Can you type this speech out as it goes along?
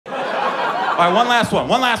right, one last one.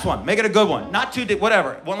 One last one. Make it a good one. Not too deep,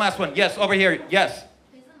 whatever. One last one. Yes, over here. Yes.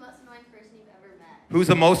 Who's the most annoying person you've ever met? Who's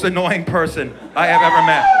the most annoying person I have ever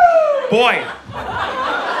met? Boy.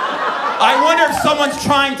 I wonder if someone's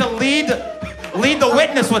trying to lead the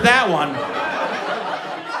witness with that one.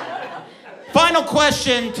 Final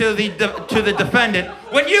question to the defendant.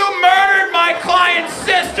 When you murdered my client's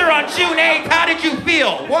sister on June 8th, how did you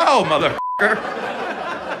feel? Whoa, motherfucker.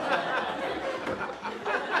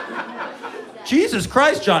 Jesus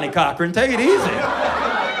Christ, Johnny Cochran, take it easy.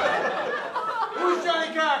 Who's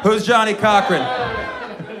Johnny Cochran? Who's Johnny Cochran?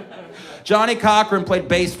 Johnny Cochran played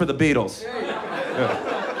bass for the Beatles.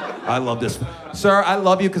 Yeah. I love this. Sir, I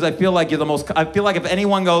love you because I feel like you're the most, I feel like if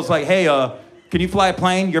anyone goes like, hey, can you fly a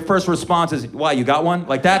plane? Your first response is, why, you got one?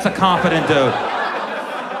 Like, that's a confident dude.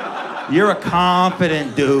 You're a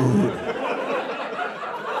confident dude.